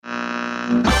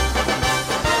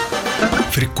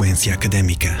Frequência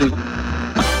Académica.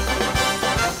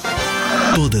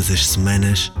 Todas as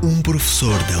semanas, um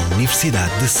professor da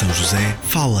Universidade de São José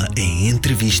fala em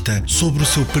entrevista sobre o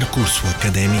seu percurso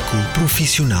académico,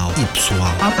 profissional e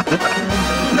pessoal.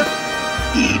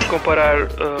 Comparar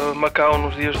Macau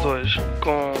nos dias de hoje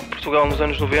com Portugal nos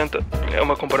anos 90 é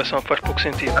uma comparação que faz pouco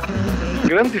sentido. A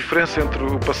grande diferença entre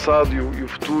o passado e o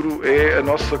futuro é a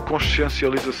nossa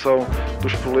consciencialização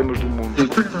dos problemas do mundo.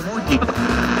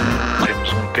 Temos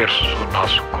 1/3 do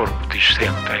nosso corpo discente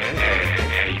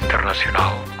é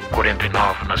internacional,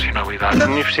 49 nacionalidades. A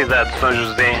Universidade de São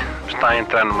José está a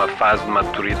entrar numa fase de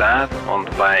maturidade, onde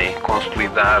vai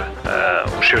consolidar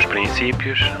os seus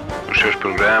princípios, os seus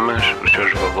programas, os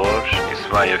seus valores, e se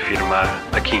vai afirmar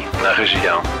aqui, na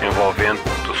região envolvente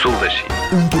do sul da China.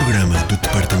 Um programa do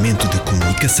Departamento de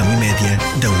Comunicação e Média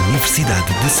da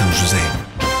Universidade de São José.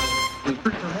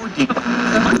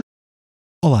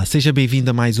 Olá, seja bem-vindo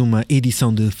a mais uma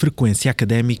edição de Frequência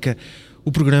Académica,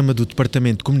 o programa do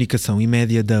Departamento de Comunicação e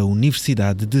Média da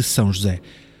Universidade de São José.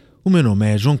 O meu nome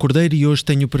é João Cordeiro e hoje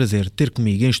tenho o prazer de ter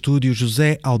comigo em estúdio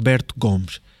José Alberto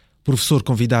Gomes, professor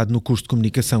convidado no curso de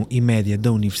Comunicação e Média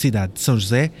da Universidade de São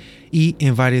José e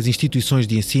em várias instituições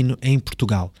de ensino em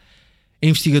Portugal. É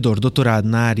investigador doutorado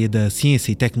na área da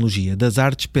Ciência e Tecnologia das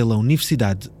Artes pela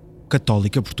Universidade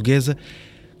Católica Portuguesa,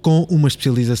 com uma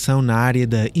especialização na área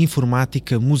da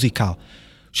informática musical.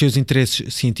 Os seus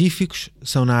interesses científicos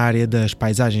são na área das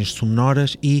paisagens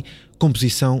sonoras e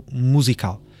composição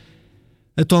musical.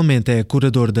 Atualmente é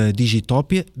curador da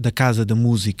Digitópia, da Casa da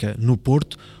Música no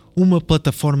Porto, uma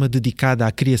plataforma dedicada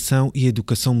à criação e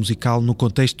educação musical no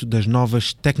contexto das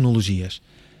novas tecnologias.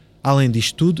 Além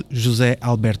disto tudo, José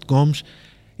Alberto Gomes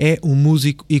é um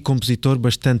músico e compositor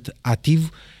bastante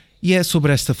ativo e é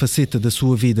sobre esta faceta da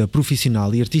sua vida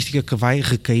profissional e artística que vai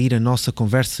recair a nossa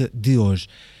conversa de hoje.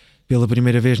 Pela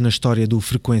primeira vez na história do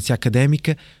Frequência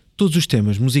Académica, todos os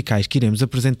temas musicais que iremos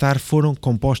apresentar foram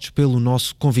compostos pelo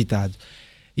nosso convidado.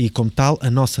 E, como tal,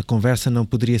 a nossa conversa não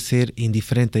poderia ser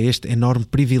indiferente a este enorme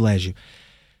privilégio.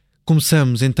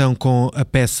 Começamos então com a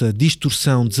peça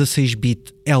Distorção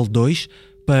 16-bit L2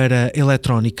 para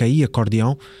eletrónica e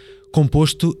acordeão,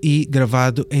 composto e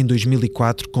gravado em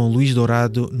 2004 com Luís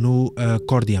Dourado no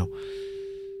acordeão.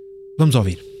 Vamos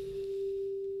ouvir.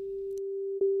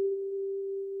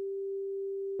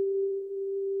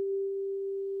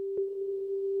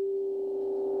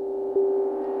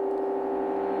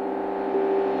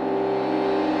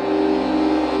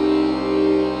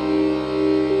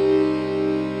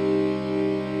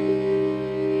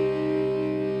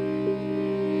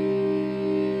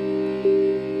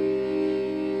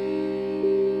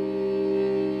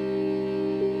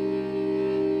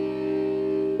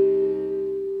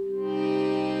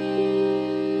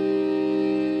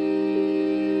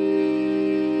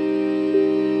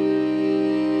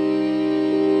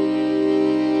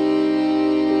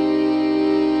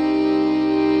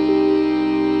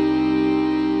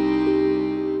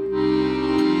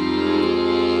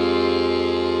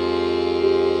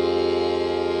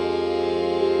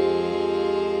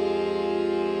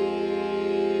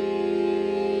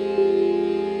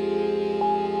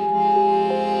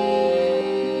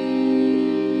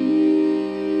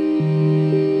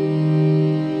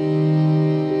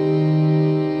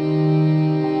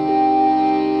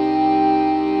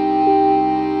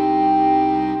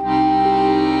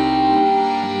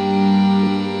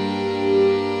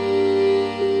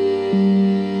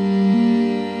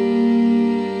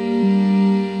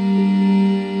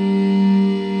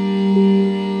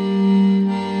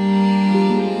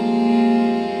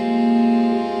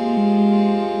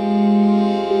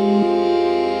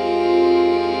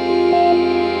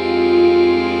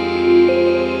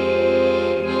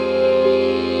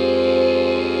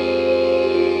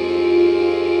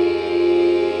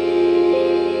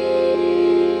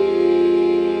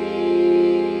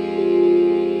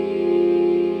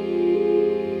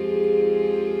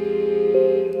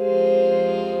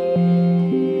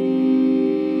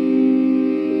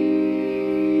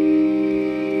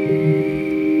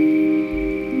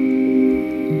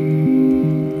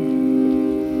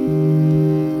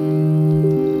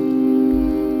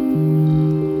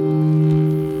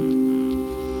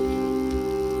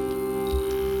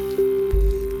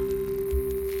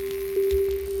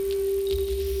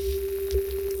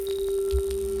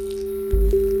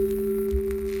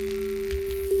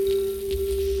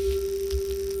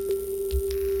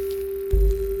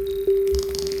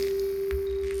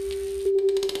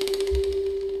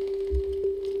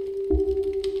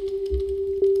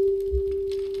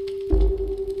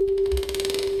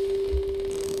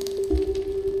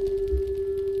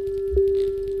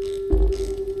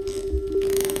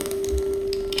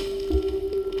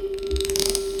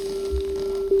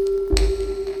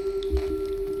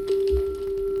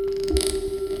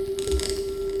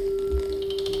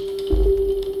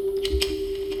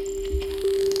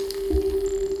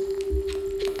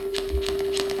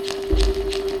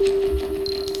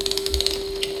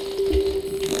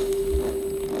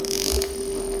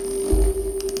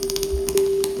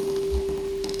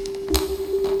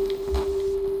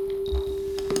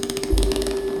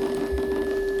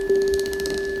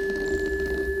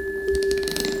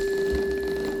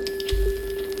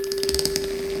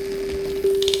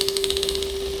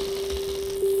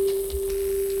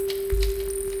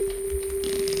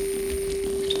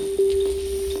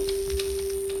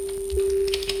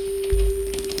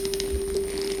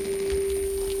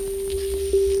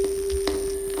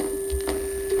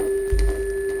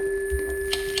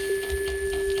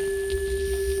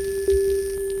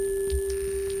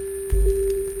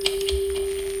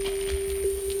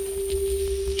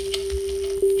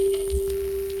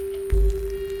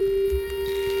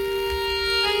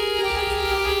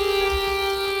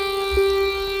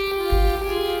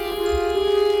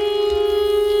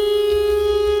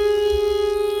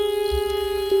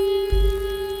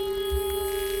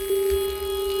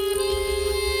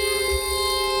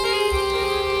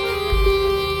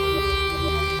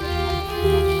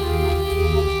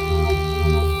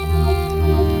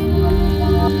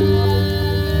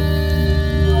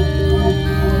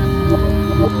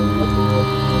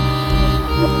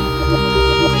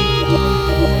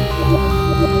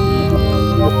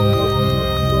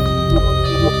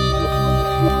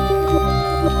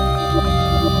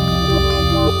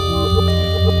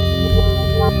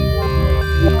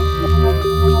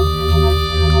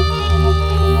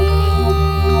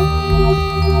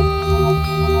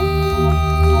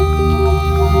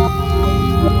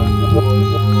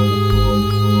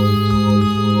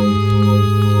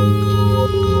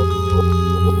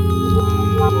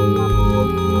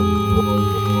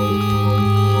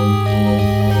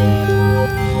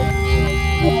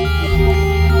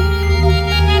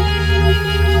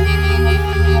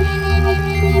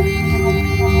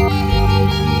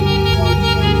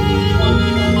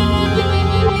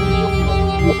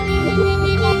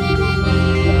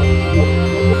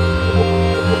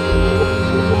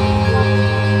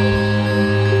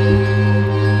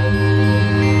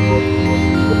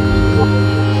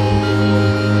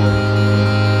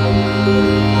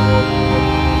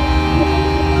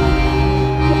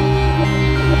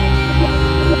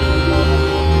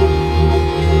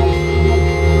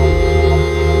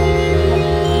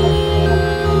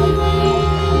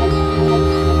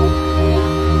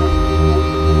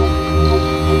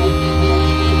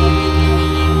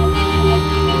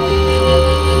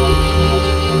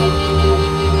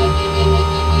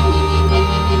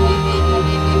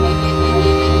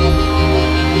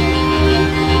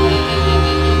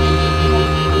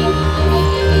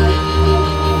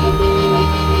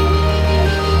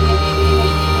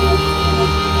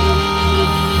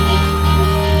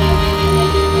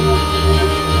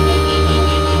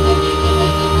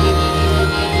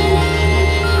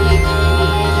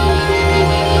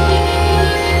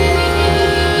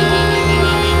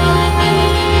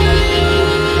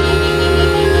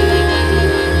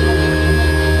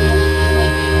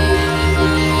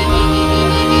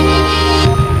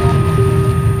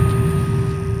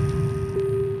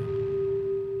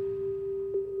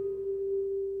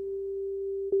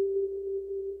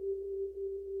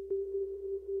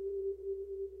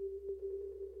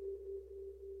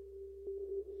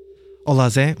 Olá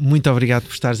Zé, muito obrigado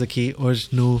por estares aqui hoje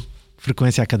no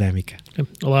Frequência Académica.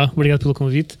 Olá, obrigado pelo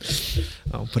convite.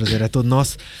 O prazer é todo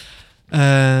nosso.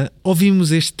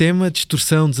 Ouvimos este tema,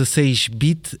 distorção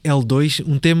 16-bit L2,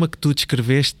 um tema que tu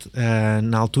descreveste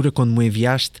na altura quando me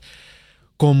enviaste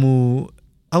como,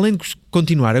 além de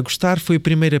continuar a gostar, foi a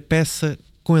primeira peça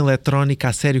com eletrónica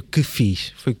a sério que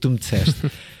fiz, foi o que tu me disseste.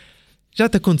 Já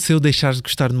te aconteceu deixares de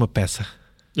gostar de uma peça?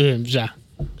 Já.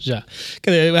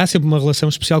 Há sempre uma relação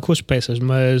especial com as peças,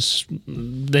 mas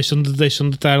deixam de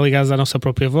estar ligadas à nossa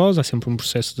própria voz. Há sempre um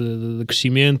processo de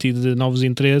crescimento e de novos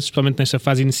interesses, especialmente nesta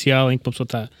fase inicial em que a pessoa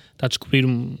está a descobrir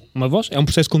uma voz. É um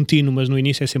processo contínuo, mas no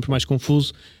início é sempre mais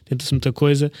confuso, tenta-se muita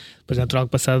coisa. Depois é natural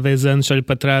que passado 10 anos olho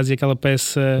para trás e aquela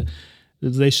peça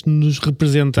deixe-nos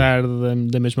representar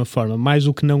da mesma forma. Mais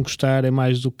do que não gostar, é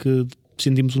mais do que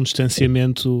sentimos um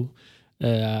distanciamento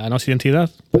à nossa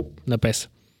identidade na peça.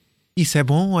 Isso é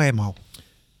bom ou é mau?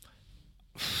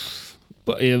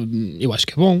 Eu acho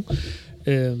que é bom.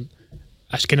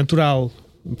 Acho que é natural.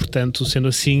 Portanto, sendo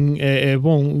assim, é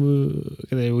bom.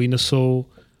 Eu ainda sou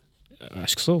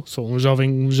um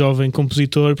jovem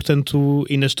compositor, portanto,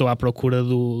 ainda estou à procura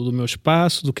do meu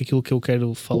espaço, aquilo que eu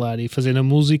quero falar e fazer na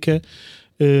música.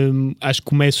 Acho que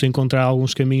começo a encontrar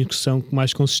alguns caminhos que são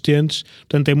mais consistentes,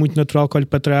 portanto é muito natural que olhe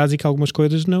para trás e que algumas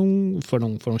coisas não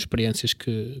foram experiências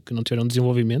que não tiveram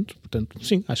desenvolvimento, portanto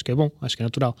sim, acho que é bom, acho que é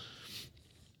natural.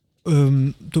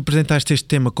 Tu apresentaste este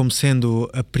tema como sendo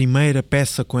a primeira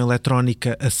peça com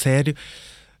eletrónica a sério.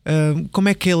 Como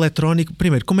é que a eletrónica,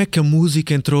 primeiro, como é que a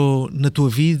música entrou na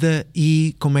tua vida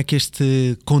e como é que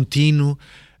este contínuo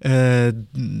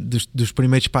dos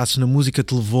primeiros passos na música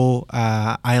te levou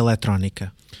à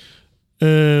eletrónica?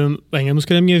 Bem, a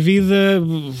música na minha vida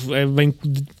vem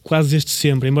quase desde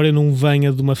sempre, embora eu não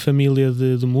venha de uma família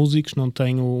de músicos, não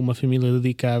tenho uma família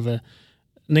dedicada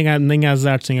nem às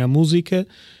artes nem à música.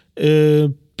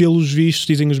 Pelos vistos,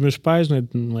 dizem os meus pais,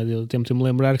 não é dele tempo de me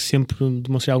lembrar, que sempre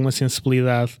demonstrei alguma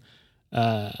sensibilidade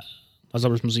às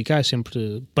obras musicais,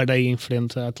 sempre parei em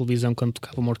frente à televisão quando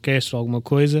tocava uma orquestra ou alguma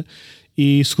coisa.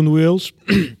 E segundo eles,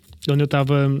 onde eu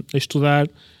estava a estudar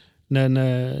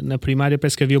na primária,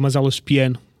 parece que havia umas aulas de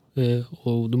piano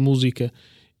ou de música,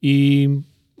 e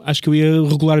acho que eu ia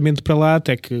regularmente para lá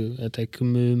até que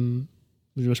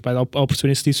os meus pais, ao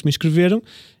perceberem-se disso, me inscreveram,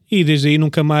 e desde aí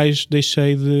nunca mais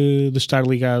deixei de estar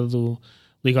ligado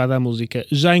à música.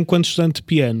 Já enquanto estudante de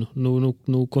piano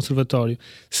no conservatório,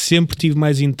 sempre tive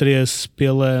mais interesse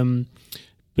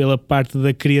pela parte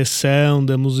da criação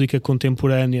da música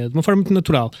contemporânea, de uma forma muito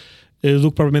natural,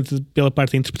 do que provavelmente pela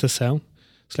parte da interpretação.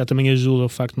 Se calhar também ajuda o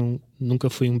facto de nunca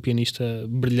fui um pianista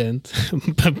brilhante,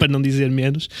 para não dizer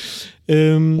menos.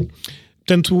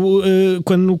 Portanto,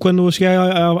 quando eu cheguei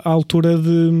à altura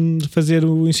de fazer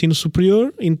o ensino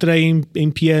superior, entrei em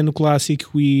piano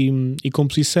clássico e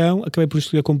composição. Acabei por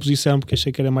escolher a composição porque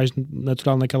achei que era mais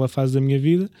natural naquela fase da minha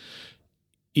vida.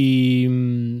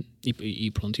 E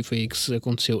pronto, e foi aí que se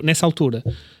aconteceu. Nessa altura,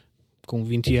 com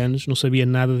 20 anos, não sabia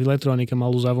nada de eletrónica,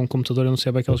 mal usava um computador, eu não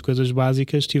sabia aquelas coisas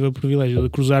básicas. Tive o privilégio de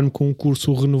cruzar-me com um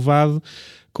curso renovado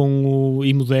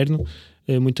e moderno,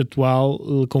 muito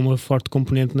atual, com uma forte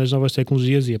componente nas novas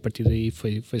tecnologias, e a partir daí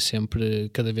foi sempre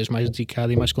cada vez mais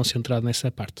dedicado e mais concentrado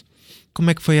nessa parte. Como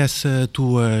é que foi essa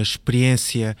tua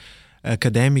experiência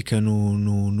académica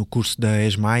no curso da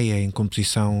ESMAI em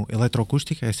composição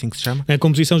eletroacústica, é assim que se chama? É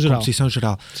composição geral. Composição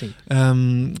geral. Sim.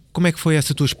 Como é que foi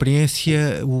essa tua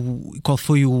experiência? Qual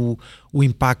foi o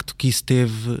impacto que isso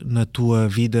teve na tua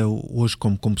vida hoje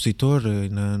como compositor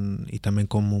e também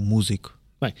como músico?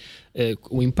 Bem,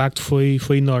 o impacto foi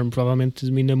enorme, provavelmente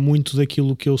determina muito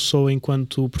daquilo que eu sou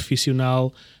enquanto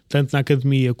profissional, tanto na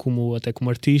academia como até como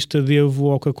artista,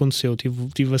 devo ao que aconteceu.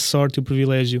 Tive a sorte e o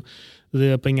privilégio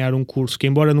de apanhar um curso que,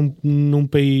 embora num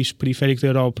país periférico da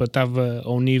Europa, estava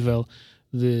ao nível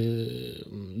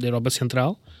da Europa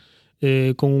Central,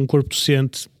 com um corpo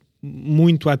docente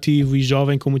muito ativo e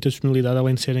jovem, com muita disponibilidade,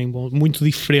 além de serem bons, muito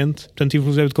diferente. Portanto, tive o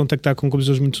privilégio de contactar com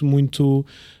compositores muito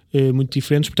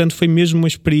diferentes. Portanto, foi mesmo uma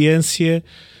experiência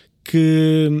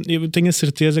que eu tenho a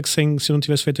certeza que se eu não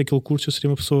tivesse feito aquele curso, eu seria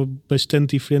uma pessoa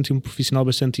bastante diferente e um profissional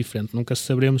bastante diferente. Nunca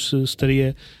saberemos se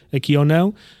estaria aqui ou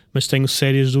não, mas tenho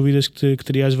sérias dúvidas que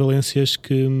teria as valências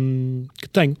que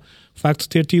tenho. O facto de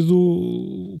ter tido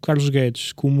o Carlos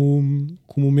Guedes como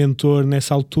mentor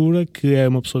nessa altura, que é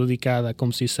uma pessoa dedicada à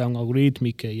composição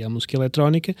algorítmica e à música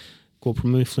eletrónica, acabou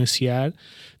por me influenciar,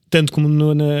 tanto como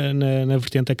na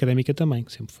vertente académica também,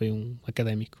 que sempre foi um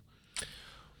académico.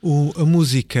 A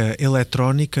música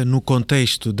eletrónica, no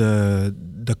contexto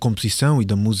da composição e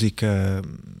da música,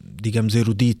 digamos,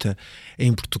 erudita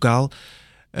em Portugal,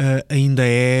 ainda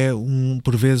é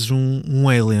por vezes um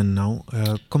alien, não?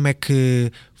 Como é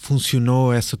que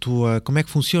funcionou como é que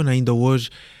funciona ainda hoje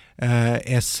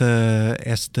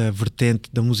esta vertente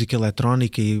da música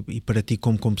eletrónica e para ti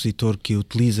como compositor que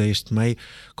utiliza este meio,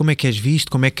 como é que és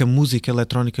visto? Como é que a música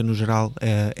eletrónica no geral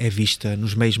é vista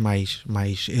nos meios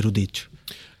mais eruditos?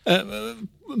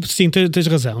 Sim, tens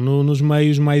razão. Nos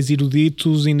meios mais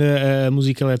eruditos ainda a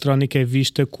música eletrónica é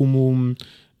vista como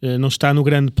não está no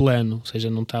grande plano, ou seja,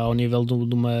 não está ao nível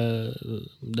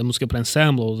da música para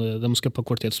ensemble ou da música para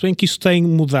quarteto. Se bem que isso tem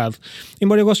mudado.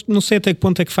 Embora eu não sei até que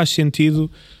ponto é que faz sentido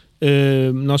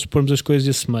nós pormos as coisas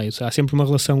desse meio. Há sempre uma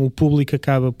relação, o público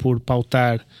acaba por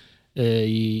pautar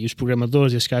e os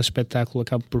programadores, esses casos de espetáculo,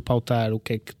 acabam por pautar o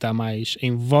que é que está mais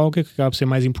em voga, que acaba por ser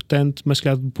mais importante, mas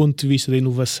que do ponto de vista da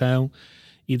inovação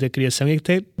e da criação, e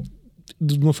até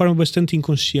de uma forma bastante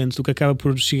inconsciente do que acaba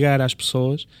por chegar às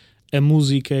pessoas, a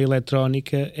música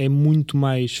eletrónica é muito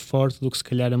mais forte do que se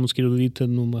calhar a música erudita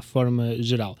numa forma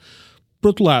geral. Por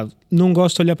outro lado, não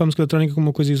gosto de olhar para a música eletrónica como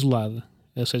uma coisa isolada.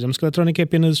 Ou seja, a música eletrónica é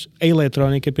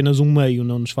apenas um meio,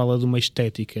 não nos fala de uma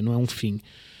estética, não é um fim.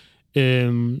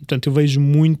 Portanto, eu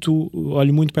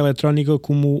olho muito para a eletrónica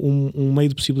como um meio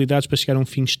de possibilidades para chegar a um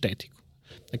fim estético.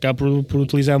 Acabo por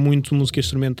utilizar muito música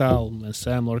instrumental,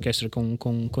 ensemble, orquestra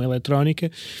com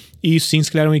eletrónica, e isso sim, se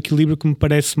calhar é um equilíbrio que me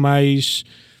parece mais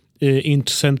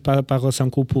interessante para a relação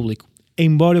com o público.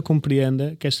 Embora eu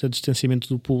compreenda que este distanciamento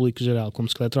do público geral com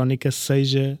música eletrónica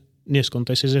seja, neste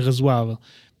contexto, seja razoável.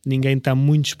 Ninguém está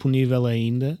muito disponível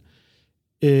ainda,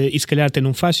 e se calhar até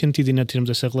não faz sentido ainda termos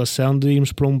essa relação de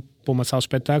irmos para uma sala de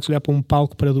espetáculos, olhar para um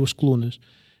palco para 2 colunas.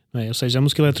 Não é? Ou seja, a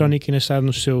música eletrónica ainda está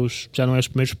nos seus, já não é os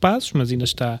primeiros passos, mas ainda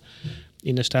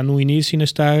está no início, ainda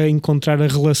está a encontrar a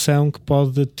relação que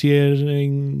pode ter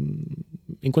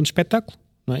enquanto espetáculo,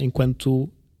 não é? Enquanto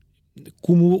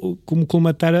como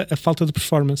colmatar a falta de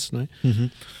performance, não é?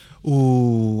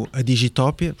 A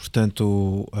Digitopia,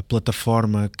 portanto a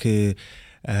plataforma que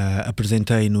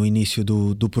apresentei no início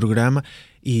do programa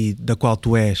e da qual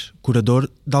tu és curador,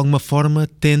 de alguma forma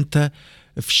tenta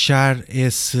fechar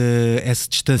esse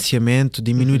distanciamento,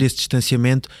 diminuir esse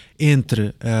distanciamento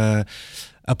entre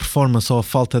a performance ou a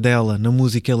falta dela na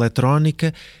música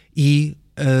eletrónica e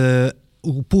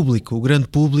o público, o grande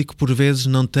público, por vezes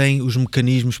não tem os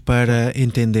mecanismos para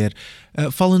entender.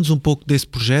 Fala-nos um pouco desse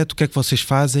projeto, o que é que vocês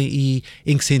fazem e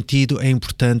em que sentido é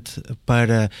importante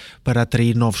para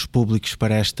atrair novos públicos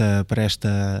para esta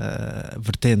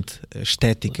vertente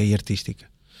estética e artística.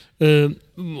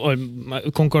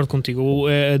 Olha, concordo contigo.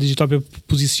 A Digitopia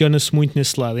posiciona-se muito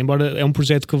nesse lado, embora é um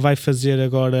projeto que vai fazer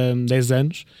agora 10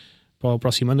 anos, para o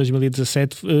próximo ano,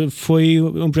 2017, foi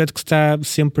um projeto que se está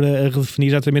sempre a redefinir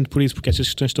exatamente por isso, porque estas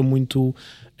questões estão muito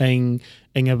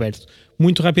em aberto.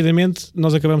 Muito rapidamente,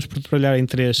 nós acabamos por trabalhar em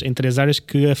três áreas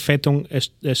que afetam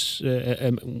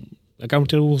acabam por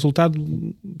ter um resultado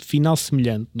final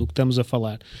semelhante do que estamos a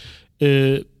falar.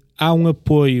 Há um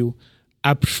apoio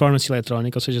à performance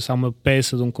eletrónica, ou seja, se há uma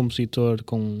peça de um compositor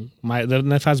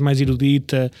na fase mais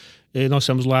erudita, nós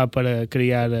estamos lá para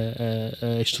criar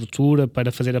a estrutura, para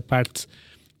fazer a parte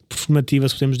performativa,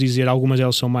 se podemos dizer, algumas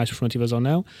delas são mais performativas ou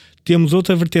não. Temos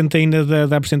outra vertente ainda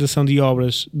da apresentação de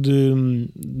obras de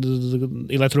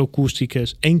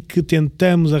eletroacústicas, em que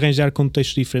tentamos arranjar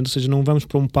contextos diferentes, ou seja, não vamos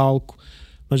para um palco,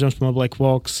 mas vamos para uma black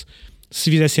box. Se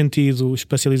fizer sentido,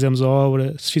 espacializamos a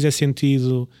obra. Se fizer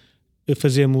sentido,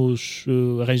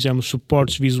 arranjamos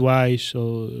suportes visuais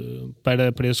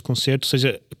para esse concerto, ou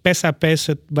seja, peça a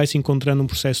peça vai-se encontrando um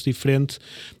processo diferente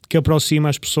que aproxima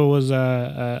as pessoas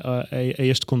a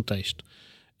este contexto,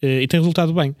 e tem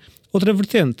resultado bem. Outra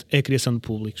vertente é a criação de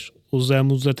públicos.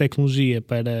 Usamos a tecnologia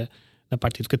na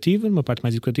parte educativa, numa parte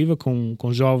mais educativa,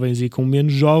 com jovens e com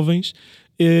menos jovens,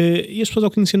 e as pessoas,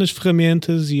 ao conhecendo as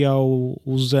ferramentas e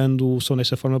usando o som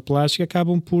desta forma plástica,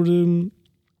 acabam por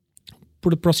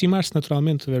aproximar-se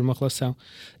naturalmente, haver uma relação.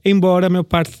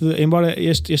 Embora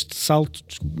este salto,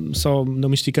 só não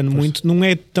me esticando muito, não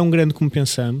é tão grande como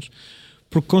pensamos,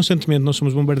 porque constantemente nós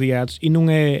somos bombardeados, e não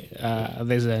é há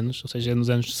 10 anos, ou seja,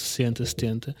 nos anos 60,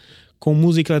 70, com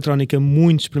música eletrónica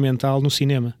muito experimental no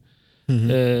cinema.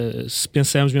 Se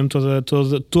pensamos mesmo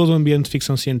todo o ambiente de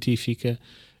ficção científica,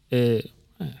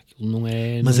 não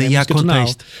é. Mas aí há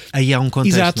contexto. Aí há um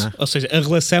contexto. Exato. Não é? Ou seja, a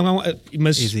relação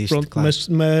existe, pronto, claro.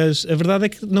 mas a verdade é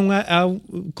que não há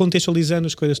contextualizando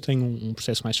as coisas têm um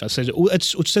processo mais fácil. Ou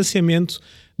seja, o distanciamento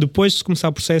depois de começar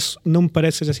o processo não me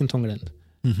parece que seja assim tão grande.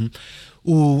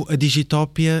 A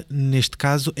Digitopia, neste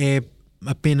caso, é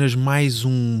apenas mais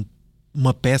um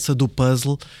uma peça do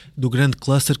puzzle do grande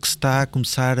cluster que se está a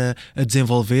começar a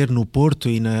desenvolver no Porto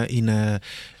e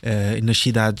nas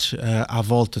cidades à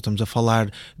volta. Estamos a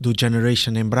falar do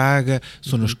Generation em Braga,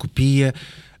 Sonoscopia.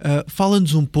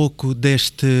 Fala-nos um pouco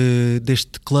deste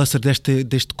cluster,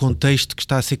 deste contexto que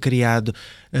está a ser criado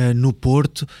no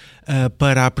Porto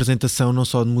para a apresentação não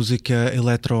só de música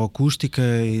eletroacústica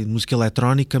e de música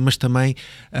eletrónica, mas também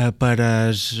para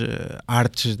as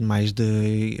artes,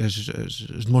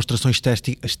 as demonstrações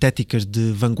estéticas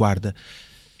de vanguarda.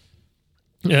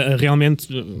 Realmente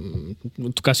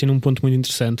tocaste num ponto muito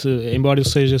interessante. Embora eu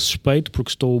seja suspeito, porque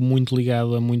estou muito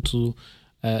ligado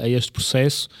a este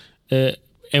processo,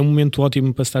 é um momento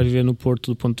ótimo para estar a viver no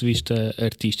Porto do ponto de vista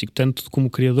artístico, tanto como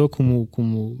criador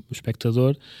como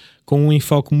espectador, com um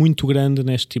enfoque muito grande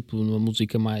neste tipo de uma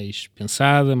música mais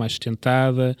pensada, mais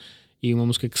sustentada e uma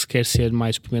música que se quer ser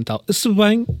mais experimental. Se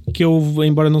bem que eu,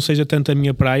 embora não seja tanto a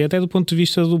minha praia, até do ponto de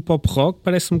vista do pop rock,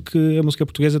 parece-me que a música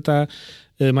portuguesa está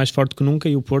mais forte que nunca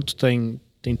e o Porto tem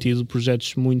tido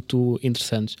projetos muito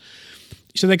interessantes.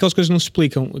 Isto é daquelas coisas que não se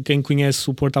explicam. Quem conhece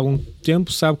o Porto há algum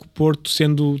tempo sabe que o Porto,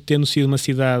 tendo sido uma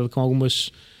cidade com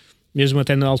algumas, mesmo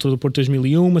até na altura do Porto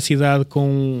 2001, uma cidade com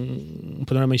um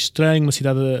panorama estranho, uma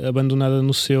cidade abandonada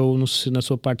na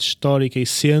sua parte histórica e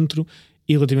centro,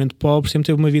 e relativamente pobre, sempre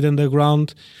teve uma vida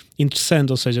underground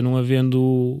interessante, ou seja, não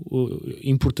havendo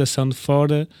importação de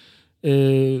fora,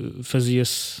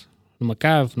 fazia-se numa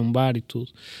cave, num bar e tudo.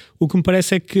 O que me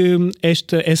parece é que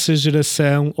essa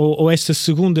geração, ou esta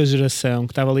segunda geração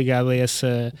que estava ligada a esse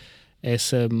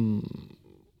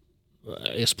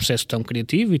processo tão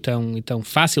criativo e tão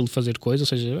fácil de fazer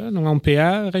coisas, ou seja, não há um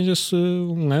PA, arranja-se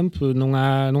um amp, não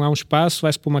há um espaço,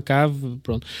 vai-se para uma cave,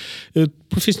 pronto.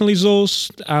 Profissionalizou-se,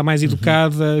 há mais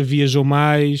educada, viajou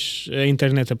mais, a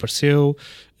internet apareceu,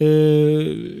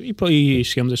 e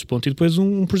chegamos a este ponto. E depois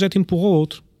um projeto empurrou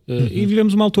outro. E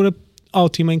vivemos uma altura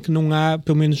ótima em que não há,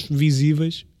 pelo menos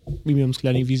visíveis, e mesmo se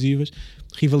calhar invisíveis,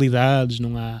 rivalidades,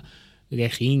 não há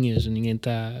guerrinhas, ninguém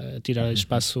está a tirar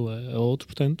espaço a outro,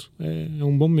 portanto é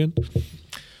um bom momento.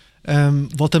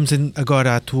 Voltamos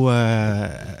agora à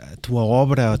tua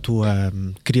obra, à tua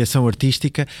criação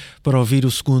artística, para ouvir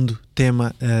o segundo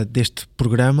tema deste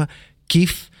programa,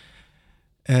 Keith.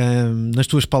 Nas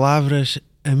tuas palavras,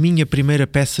 a minha primeira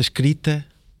peça escrita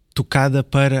tocada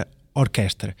para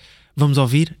orquestra. Vamos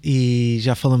ouvir e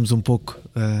já falamos um pouco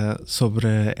sobre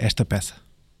esta peça.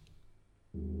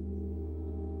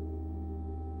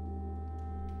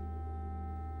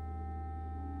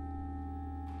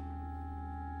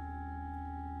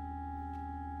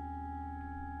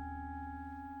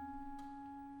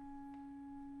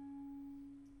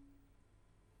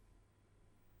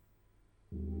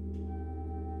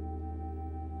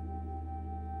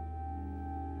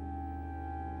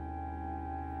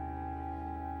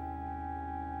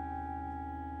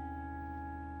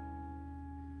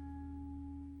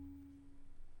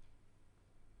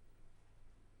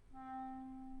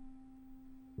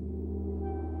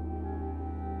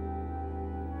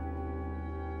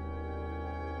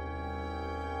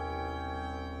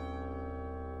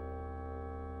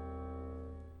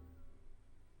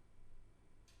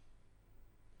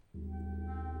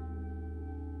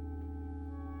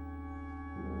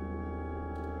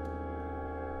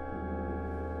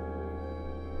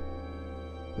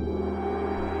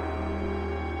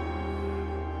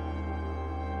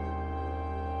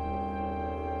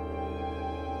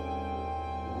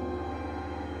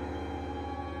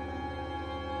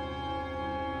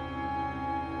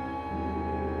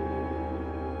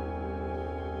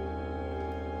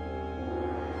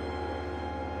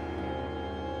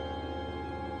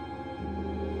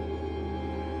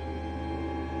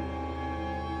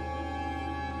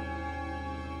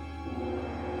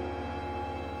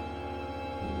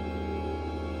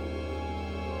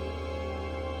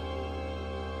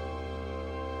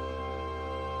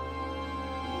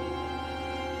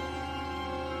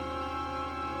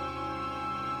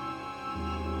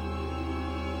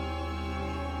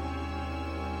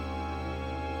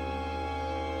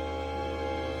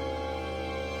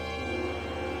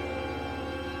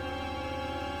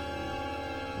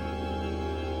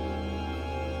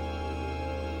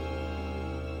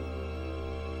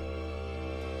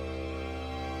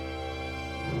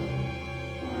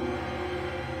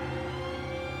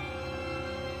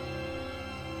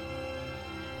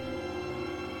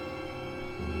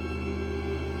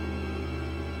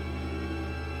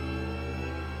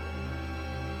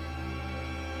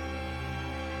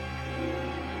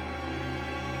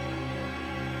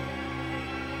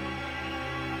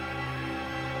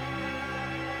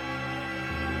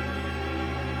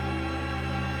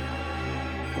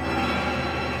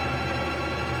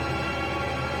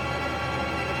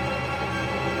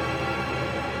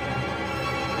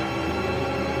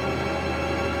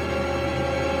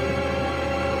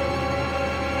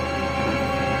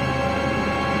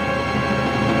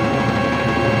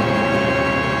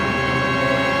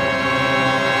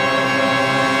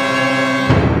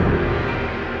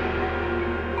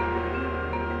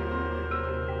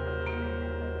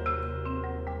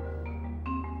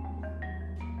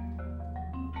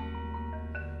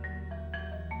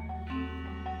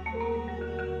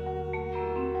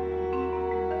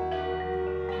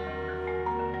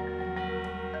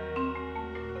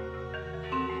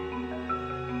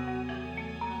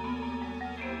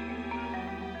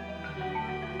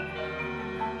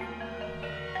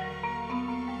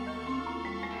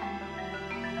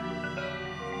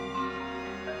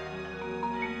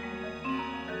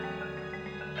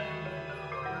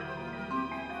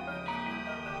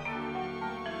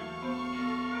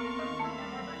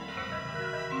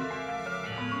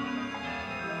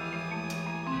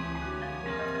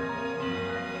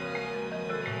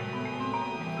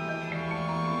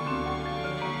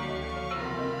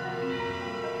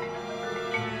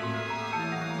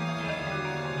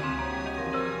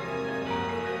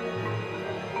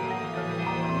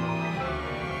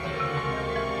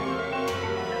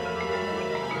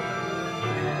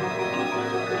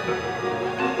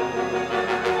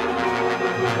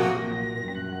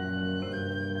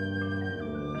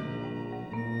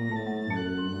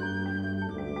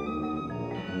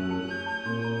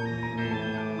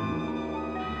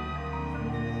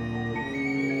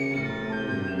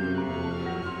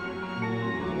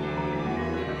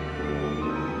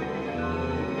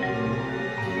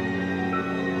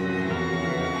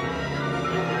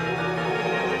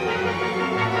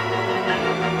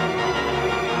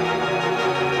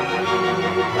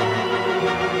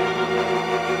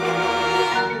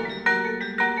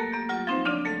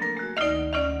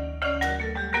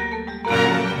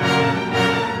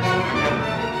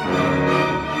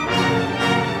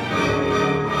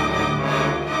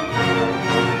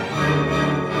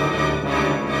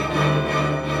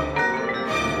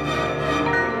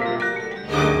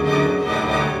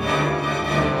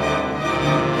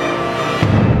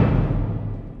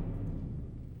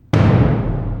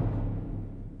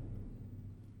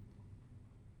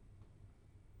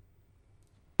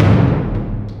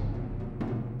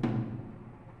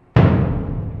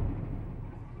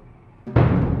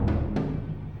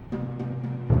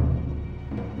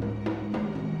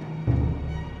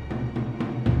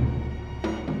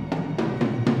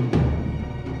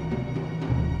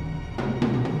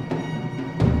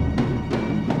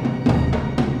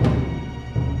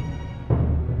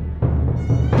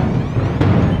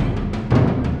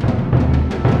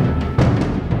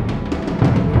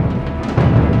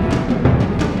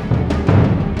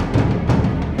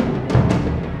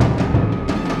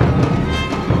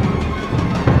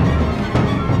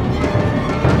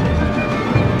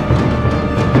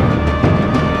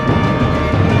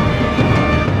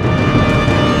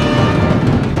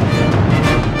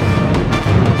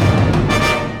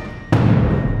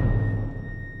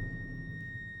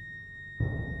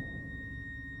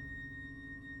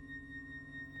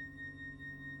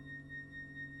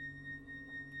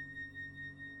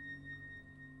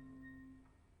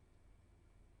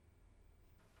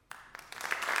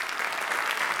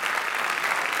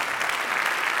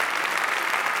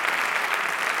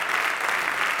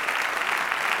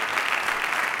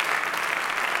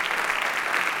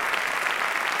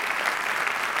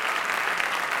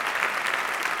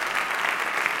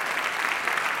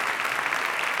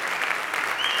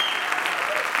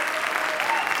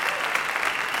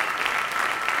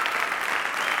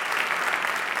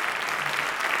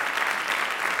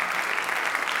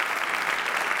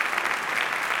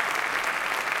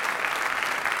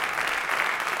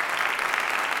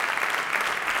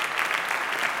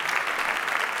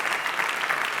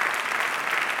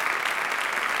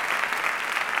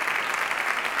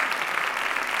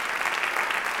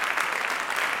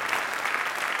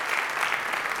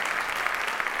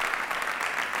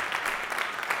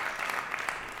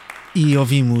 E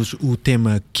ouvimos o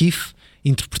tema KIF,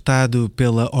 interpretado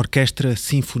pela Orquestra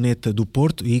Sinfoneta do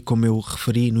Porto e, como eu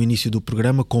referi no início do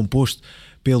programa, composto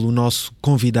pelo nosso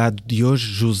convidado de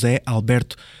hoje, José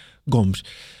Alberto Gomes.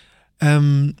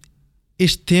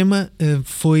 Este tema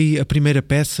foi a primeira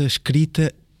peça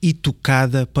escrita e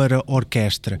tocada para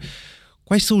orquestra.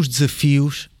 Quais são os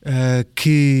desafios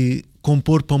que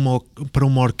compor para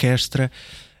uma orquestra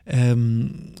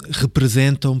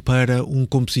representam para um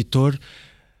compositor,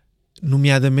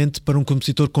 nomeadamente para um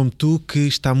compositor como tu, que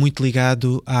está muito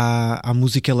ligado à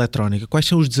música eletrónica? Quais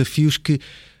são os desafios que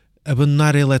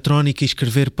abandonar a eletrónica e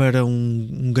escrever para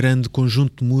um grande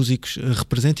conjunto de músicos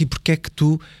representa, e porque é que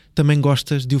tu também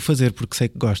gostas de o fazer? Porque sei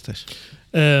que gostas.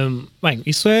 Bem,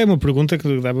 isso é uma pergunta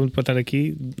que dá para estar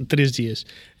aqui 3 dias.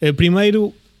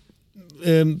 Primeiro,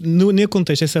 no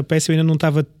contexto dessa peça eu ainda não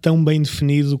estava tão bem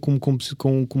definido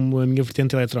como a minha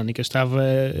vertente eletrónica. Estava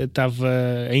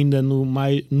ainda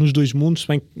nos dois mundos,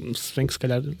 se bem que se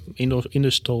calhar ainda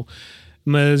estou,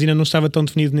 mas ainda não estava tão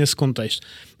definido nesse contexto.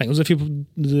 Bem, o desafio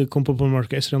de compor para uma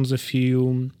orquestra é um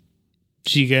desafio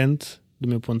gigante, do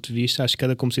meu ponto de vista. Acho que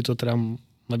cada compositor terá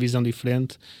uma visão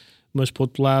diferente, mas por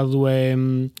outro lado é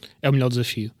o melhor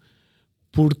desafio,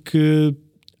 porque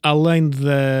além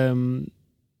da...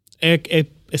 É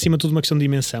acima de tudo uma questão de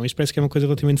dimensão. Isto parece que é uma coisa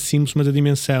relativamente simples, mas a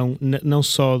dimensão não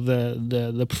só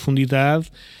da profundidade,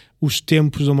 os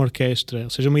tempos de uma orquestra, ou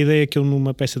seja, uma ideia que eu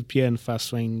numa peça de piano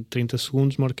faço em 30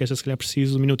 segundos, uma orquestra se calhar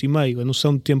precisa de 1 minuto e meio. A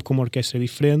noção de tempo com uma orquestra é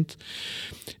diferente.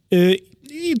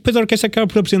 E depois a orquestra acaba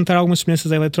por apresentar algumas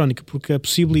semelhanças à eletrónica, porque a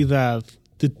possibilidade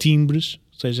de timbres,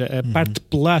 ou seja, a parte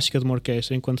plástica de uma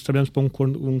orquestra, enquanto trabalhamos para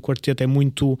um quarteto, é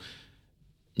muito...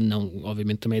 Não,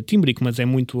 obviamente também é tímbrico, mas é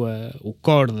muito o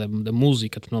core da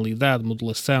música, a tonalidade,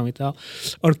 modulação e tal.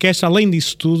 A orquestra, além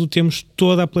disso tudo, temos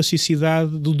toda a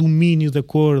plasticidade do domínio da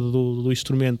cor do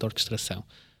instrumento, da orquestração.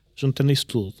 Juntando isso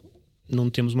tudo, não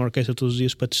temos uma orquestra todos os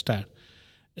dias para testar.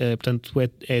 Portanto,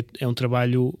 é um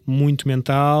trabalho muito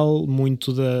mental,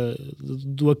 muito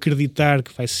do acreditar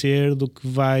que vai ser, do que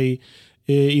vai...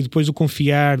 e depois o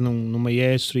confiar num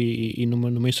maestro e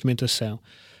numa instrumentação.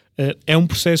 É um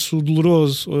processo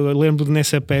doloroso. Eu lembro de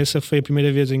nessa peça foi a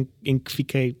primeira vez em que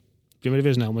fiquei... Primeira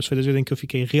vez não, mas foi das vezes em que eu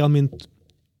fiquei realmente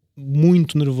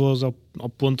muito nervoso ao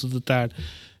ponto de estar...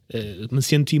 me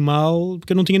senti mal,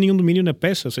 porque eu não tinha nenhum domínio na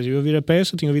peça. Ou seja, eu ouvir a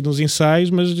peça, tinha ouvido uns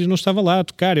ensaios, mas não estava lá a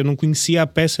tocar. Eu não conhecia a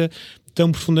peça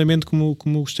tão profundamente como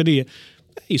gostaria.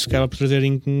 Isso acaba por trazer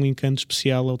um encanto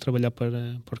especial ao trabalhar para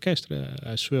a orquestra,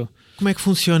 acho eu. Como é que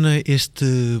funciona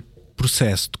este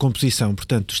processo de composição?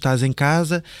 Portanto, tu estás em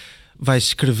casa, vais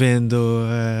escrevendo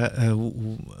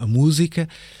a música,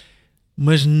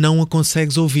 mas não a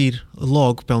consegues ouvir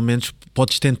logo. Pelo menos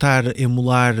podes tentar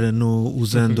emular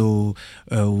usando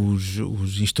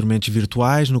os instrumentos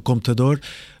virtuais no computador,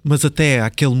 mas até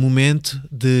aquele momento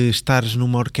de estares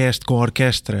numa orquestra, com a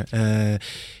orquestra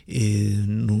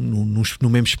no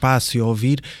mesmo espaço e a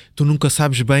ouvir, tu nunca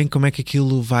sabes bem como é que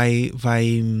aquilo vai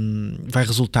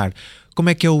resultar. Como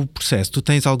é que é o processo? Tu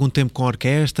tens algum tempo com a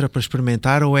orquestra para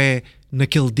experimentar, ou é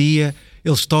naquele dia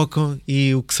eles tocam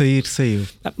e o que sair, saiu?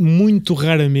 Muito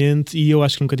raramente, e eu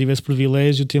acho que nunca tive esse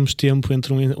privilégio, temos tempo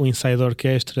entre um ensaio da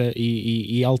orquestra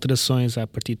e alterações à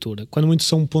partitura. Quando muitos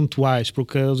são pontuais,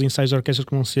 porque os ensaios da orquestra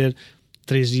vão ser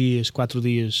 3 dias, 4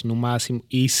 dias no máximo,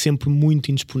 e sempre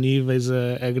muito indisponíveis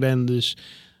a grandes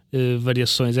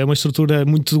variações. É uma estrutura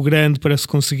muito grande para se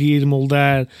conseguir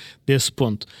moldar desse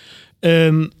ponto.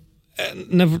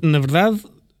 Na verdade,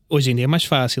 hoje em dia é mais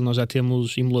fácil. Nós já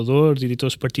temos emuladores,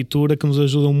 editores de partitura que nos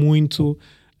ajudam muito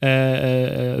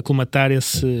a aclimatar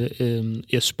esse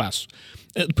espaço.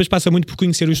 Depois passa muito por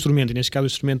conhecer o instrumento, e neste caso o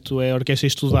instrumento é a orquestra, e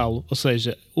estudá-lo. Ou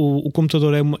seja, o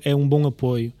computador é um bom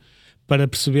apoio para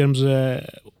percebermos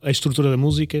a estrutura da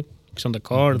música, a questão de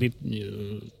acorde,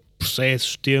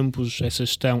 processos, tempos, essa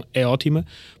gestão é ótima.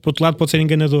 Por outro lado, pode ser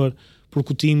enganador,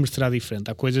 porque o timbre será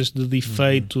diferente. Há coisas de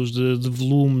efeitos, de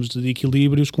volumes, de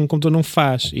equilíbrios que um computador não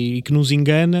faz e que nos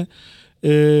engana.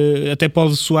 Até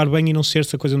pode soar bem e não ser,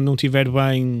 se a coisa não estiver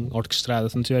bem orquestrada,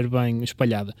 se não estiver bem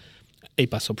espalhada. Aí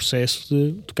passa o processo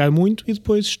de tocar muito e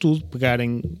depois estudo,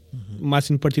 pegarem o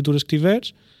máximo de partituras que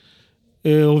tiveres,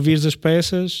 ouvires as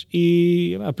peças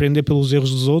e aprender pelos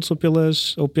erros dos outros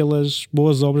ou pelas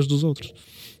boas obras dos outros.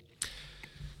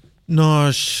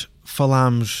 Nós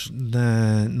falámos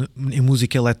em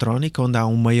música eletrónica, onde há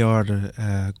um maior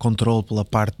controle pela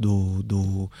parte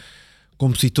do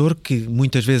compositor, que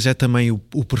muitas vezes é também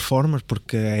o performer,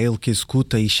 porque é ele que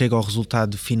executa e chega ao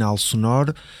resultado final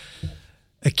sonoro.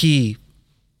 Aqui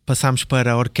passámos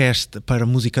para a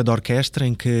música de orquestra,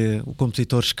 em que o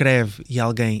compositor escreve e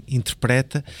alguém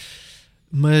interpreta.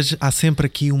 mas há sempre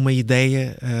aqui uma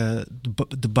ideia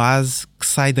de base que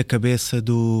sai da cabeça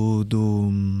do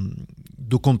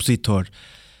compositor.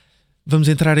 Vamos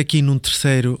entrar aqui num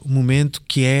terceiro momento,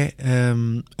 que é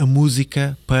a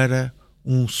música para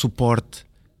um suporte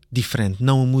diferente.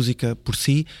 Não a música por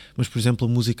si, mas, por exemplo, a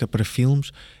música para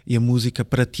filmes e a música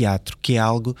para teatro, que é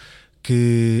algo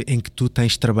em que tu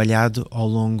tens trabalhado ao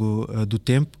longo do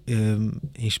tempo,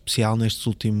 em especial nestes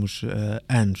últimos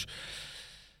anos.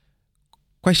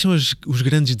 Quais são os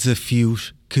grandes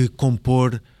desafios que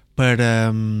compor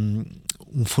para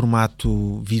um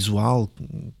formato visual,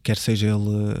 quer seja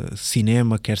ele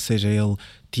cinema, quer seja ele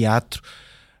teatro,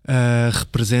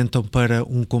 representam para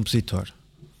um compositor?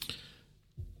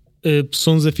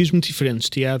 São desafios muito diferentes,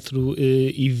 teatro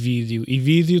e vídeo.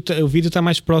 O vídeo está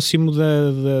mais próximo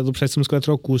do processo de música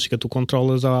eletroacústica. Tu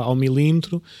controlas ao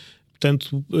milímetro,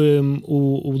 portanto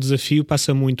o desafio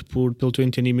passa muito pelo teu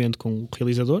entendimento com o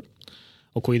realizador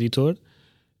ou com o editor,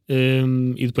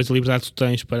 e depois a liberdade que tu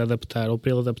tens para adaptar, ou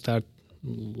para ele adaptar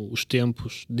os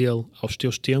tempos dele aos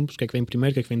teus tempos, o que é que vem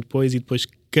primeiro, o que é que vem depois, e depois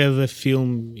cada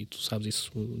filme, e tu sabes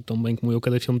isso tão bem como eu,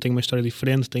 cada filme tem uma história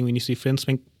diferente, tem um início diferente, se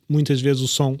bem que muitas vezes o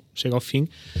som chega ao fim,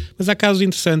 mas há casos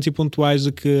interessantes e pontuais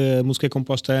de que a música é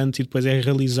composta antes e depois é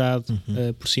realizado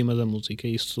por cima da música,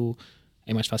 e isso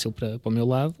é mais fácil para o meu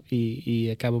lado e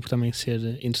acaba por também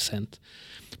ser interessante.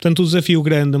 Portanto, o desafio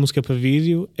grande da música para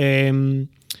vídeo é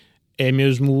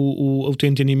mesmo o teu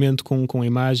entendimento com a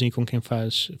imagem e com quem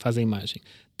faz a imagem.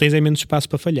 Tens menos espaço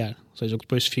para falhar, ou seja, o que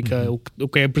depois fica, o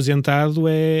que é apresentado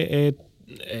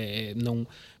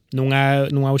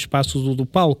não há o espaço do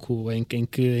palco em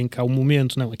que há o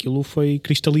momento, não, aquilo foi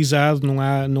cristalizado,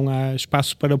 não há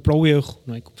espaço para o erro,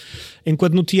 não é?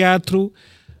 Enquanto no teatro,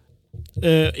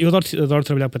 eu adoro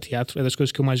trabalhar para teatro, é das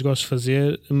coisas que eu mais gosto de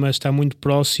fazer, mas está muito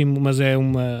próximo, mas é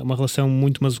uma relação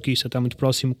muito masoquista, está muito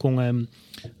próximo com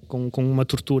uma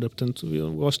tortura. Portanto,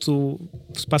 eu gosto,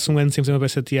 se passa um ano sem fazer uma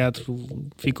peça de teatro,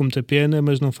 fico com muita pena,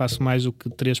 mas não faço mais do que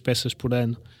 3 peças por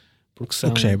ano, porque são...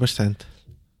 O que já é bastante.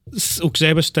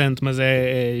 Mas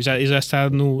já está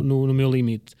no meu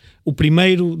limite. O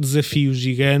primeiro desafio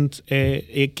gigante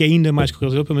é que é ainda mais que o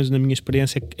realizador, pelo menos na minha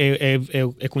experiência,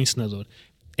 é com o encenador.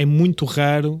 É muito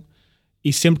raro,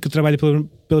 e sempre que trabalho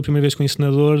pela primeira vez com o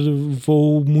encenador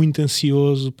vou muito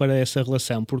ansioso para essa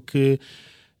relação, porque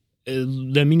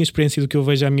da minha experiência e do que eu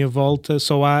vejo à minha volta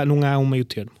não há um meio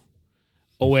termo.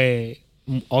 Ou é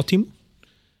ótimo,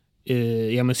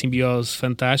 é uma simbiose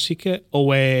fantástica,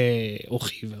 ou é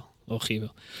horrível.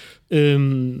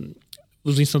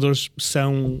 Os encenadores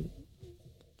são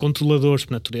controladores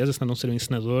por natureza, senão não seriam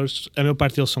encenadores. A maior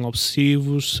parte deles são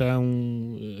obsessivos,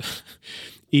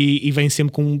 e vêm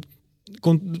sempre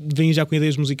vêm já com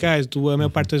ideias musicais. A maior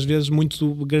parte das vezes,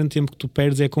 o grande tempo que tu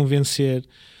perdes é convencer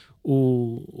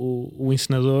o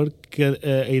encenador que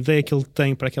a ideia que ele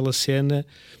tem para aquela cena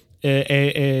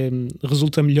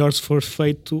resulta melhor se for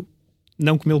feito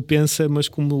não como ele pensa, mas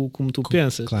como tu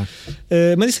pensas. Claro.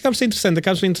 Mas isso acaba por ser interessante,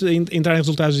 acaba por entrar em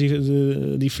resultados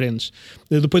diferentes.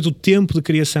 Depois, o tempo de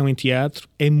criação em teatro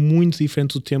é muito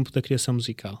diferente do tempo da criação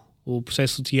musical. O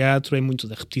processo do teatro é muito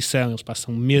da repetição, eles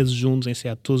passam meses juntos,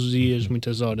 ensaiar todos os dias,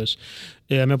 muitas horas.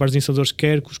 A maior parte dos ensaiadores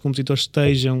quer que os compositores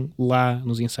estejam lá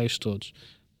nos ensaios todos.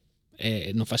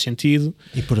 Não faz sentido.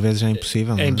 E por vezes é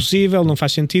impossível. É impossível, não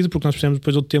faz sentido, porque nós precisamos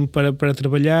depois do tempo para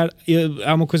trabalhar.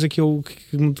 Há uma coisa que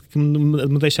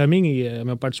me deixa a mim e a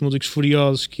maior parte dos músicos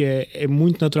furiosos, que é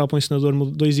muito natural para um encenador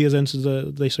 2 dias antes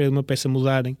da estreia de uma peça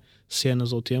mudarem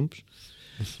cenas ou tempos.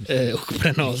 O que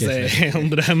para nós é um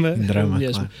drama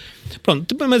mesmo. Claro.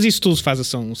 Pronto, mas isso tudo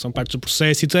são partes do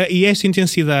processo, e esta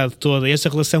intensidade toda, esta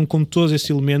relação com todos estes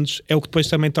elementos é o que depois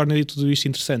também torna tudo isto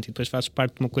interessante, e depois faz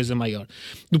parte de uma coisa maior.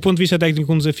 Do ponto de vista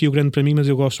técnico, um desafio grande para mim, mas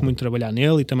eu gosto muito de trabalhar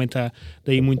nele, e também está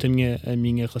daí muito a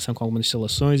minha relação com algumas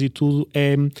instalações e tudo,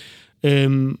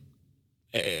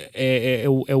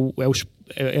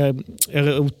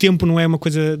 o tempo não é uma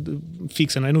coisa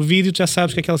fixa, não é? No vídeo tu já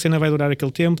sabes que aquela cena vai durar aquele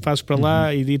tempo, fazes para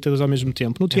lá e editas ao mesmo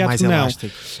tempo. No teatro não.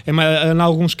 Em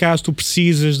alguns casos tu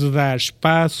precisas de dar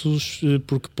espaços,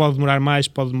 porque pode demorar mais,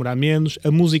 pode demorar menos.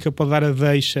 A música pode dar a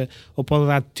deixa ou pode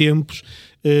dar tempos.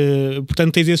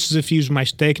 Portanto, tens esses desafios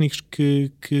mais técnicos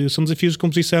que são desafios de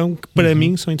composição que para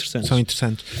mim são interessantes.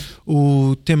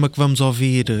 O tema que vamos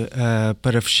ouvir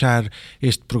para fechar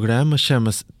este programa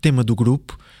chama-se Tema do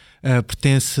Grupo.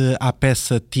 Pertence à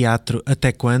peça Teatro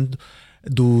Até Quando,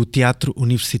 do Teatro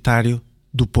Universitário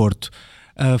do Porto.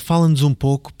 Fala-nos um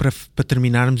pouco, para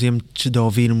terminarmos e antes de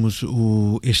ouvirmos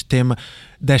este tema,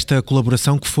 desta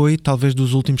colaboração que foi talvez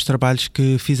dos últimos trabalhos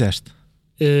que fizeste.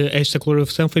 Esta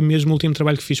colaboração foi mesmo o último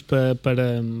trabalho que fiz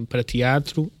para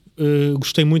teatro.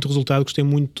 Gostei muito do resultado, gostei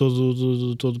muito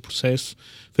de todo o processo.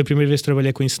 Foi a primeira vez que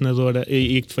trabalhei com a encenadora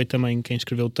e que foi também quem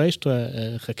escreveu o texto,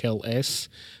 a Raquel S.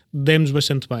 Demos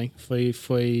bastante bem. Foi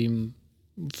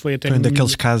até Foi um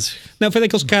daqueles casos. Não, foi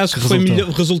daqueles casos que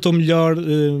resultou melhor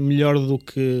do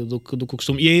que o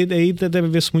costume. E aí deve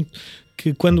ver-se muito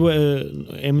que quando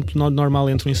é muito normal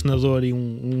entre um encenador e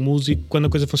um músico, quando a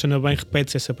coisa funciona bem,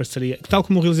 repete-se essa parceria, tal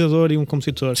como um realizador e um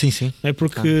compositor. Sim, sim. É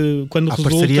porque quando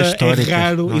resulta é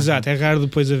raro, exato, é raro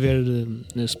depois haver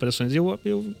separações.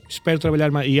 Eu espero trabalhar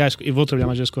mais, e vou trabalhar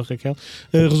mais vezes com a Raquel.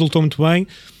 Resultou muito bem.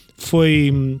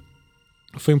 Foi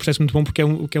um processo muito bom porque é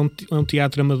um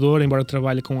teatro amador, embora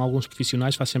trabalhe com alguns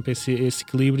profissionais, faz sempre esse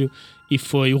equilíbrio, e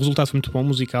o resultado foi muito bom,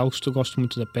 musical, gosto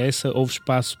muito da peça, houve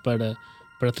espaço para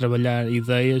trabalhar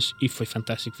ideias e foi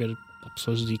fantástico ver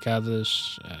pessoas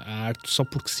dedicadas à arte só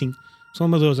porque sim. São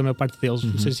amadores a maior parte deles,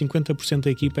 ou seja, 50%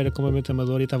 da equipa era completamente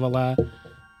amador e estava lá,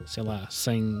 sei lá,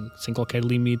 sem qualquer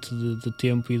limite de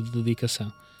tempo e de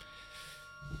dedicação.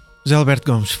 José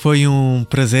Alberto Gomes, foi um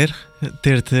prazer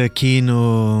ter-te aqui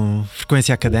no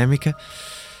Frequência Académica.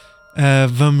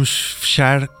 Vamos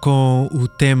fechar com o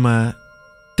tema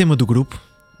do grupo,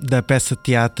 da peça de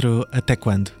teatro Até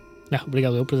Quando?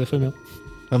 Obrigado, o prazer foi meu.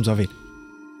 Vamos ouvir.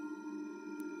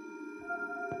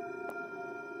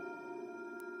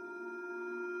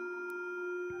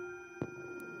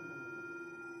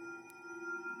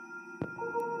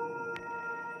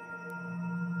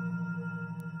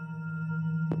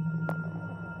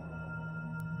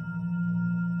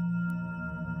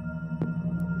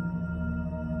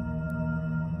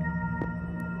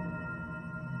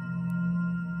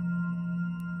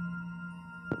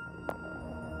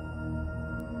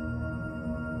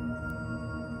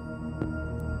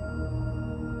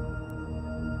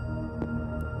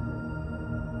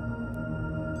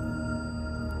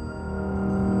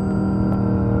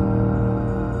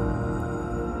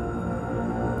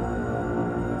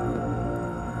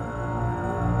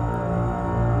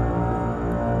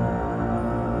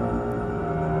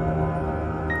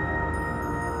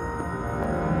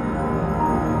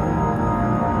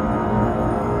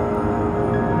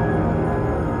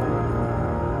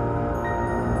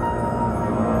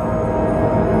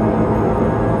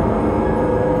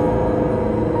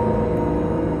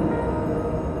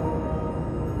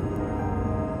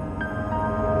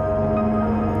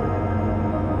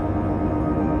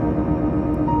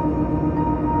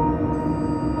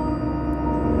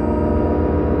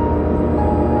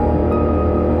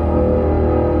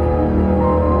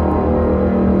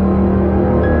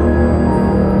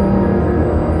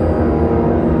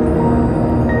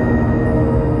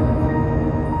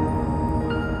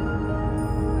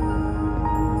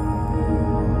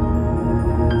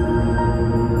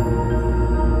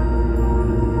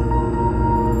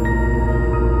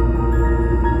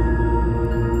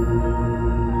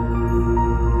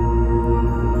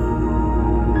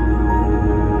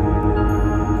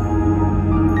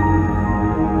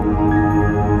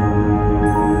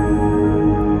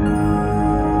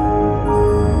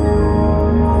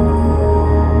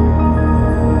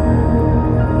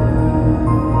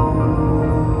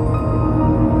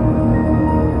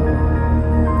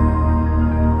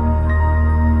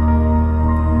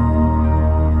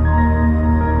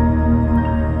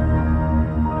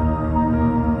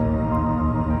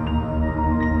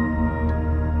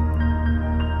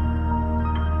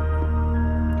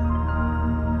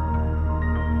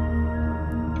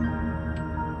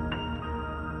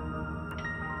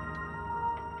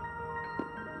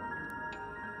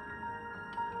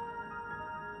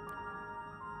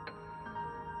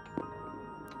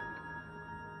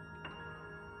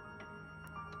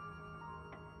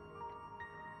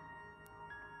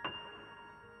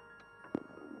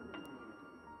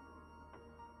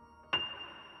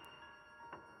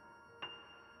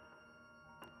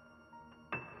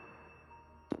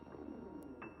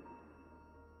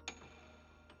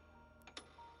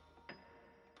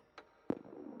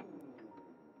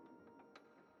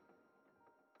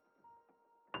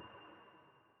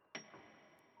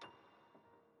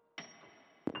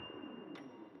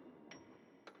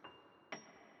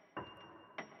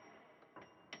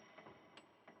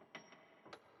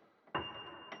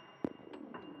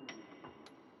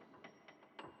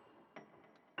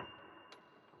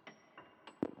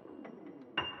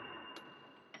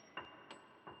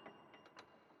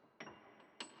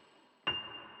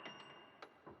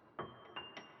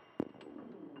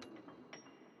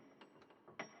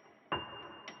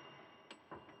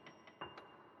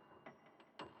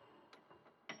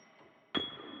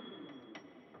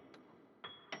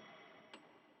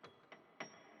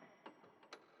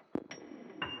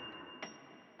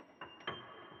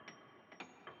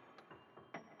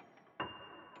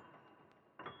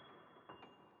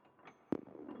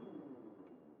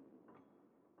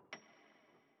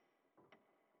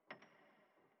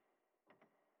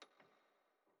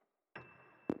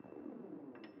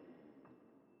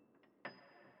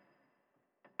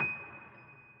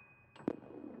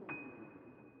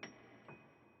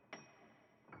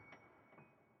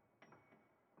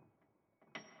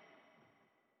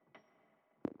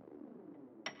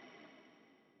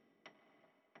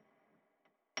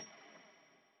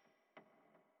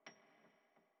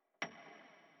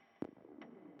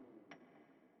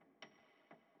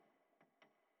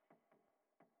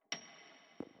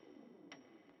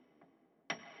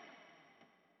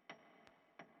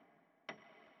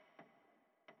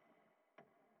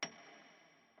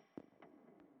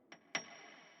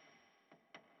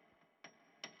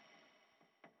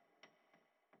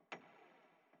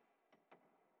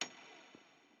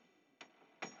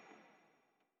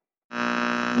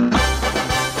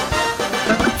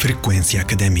 Frequência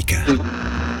Académica.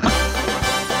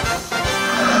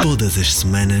 Todas as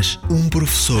semanas, um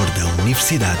professor da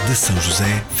Universidade de São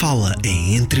José fala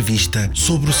em entrevista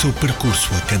sobre o seu percurso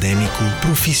académico,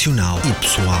 profissional e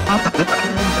pessoal.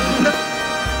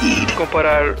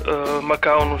 Comparar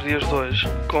Macau nos dias de hoje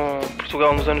com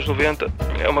Portugal nos anos 90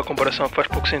 é uma comparação que faz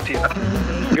pouco sentido.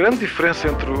 A grande diferença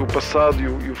entre o passado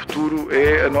e o futuro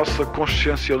é a nossa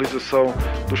consciencialização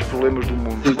dos problemas do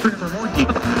mundo.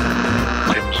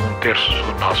 Temos 1/3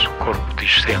 do nosso corpo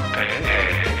discente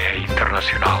é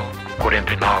internacional,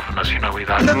 49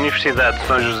 nacionalidades. A Universidade de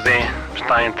São José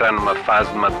está a entrar numa fase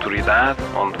de maturidade,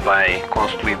 onde vai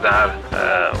consolidar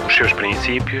os seus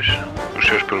princípios, os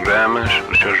seus programas,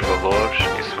 os seus valores,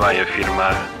 e se vai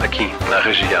afirmar aqui, na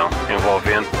região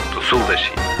envolvente do sul da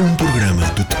China. Um programa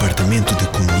do Departamento de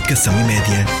Comunicação e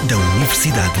Média da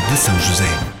Universidade de São José.